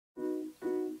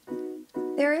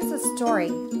There is a story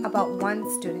about one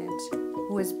student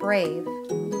who was brave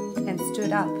and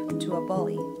stood up to a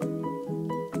bully.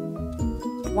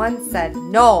 One said,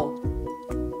 "No!"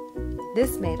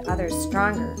 This made others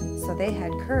stronger, so they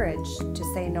had courage to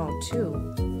say no too.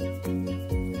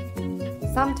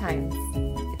 Sometimes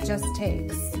it just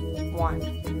takes one.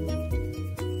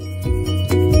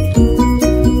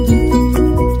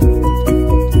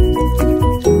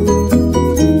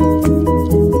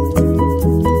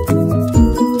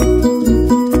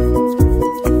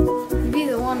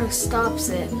 Stops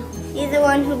it. Be the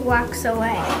one who walks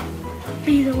away.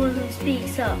 Be the one who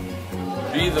speaks up.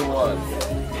 Be the one.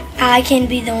 I can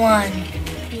be the one.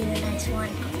 Be the nice one.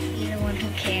 Be the one who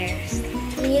cares.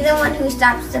 Be the one who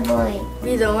stops the bullying.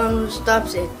 Be the one who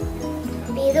stops it.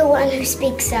 Be the one who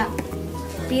speaks up.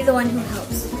 Be the one who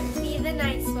helps. Be the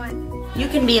nice one. You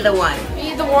can be the one.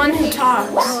 Be the one who talks.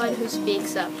 Be the one who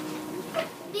speaks up.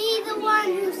 Be the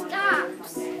one who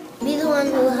stops. Be the one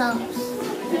who helps.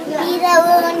 Be the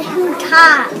one who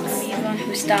talks. Be the one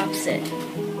who stops it.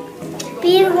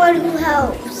 Be the one who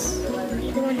helps.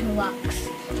 Be the one who walks.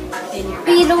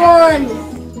 Be the one.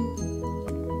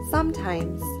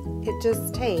 Sometimes it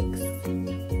just takes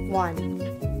one.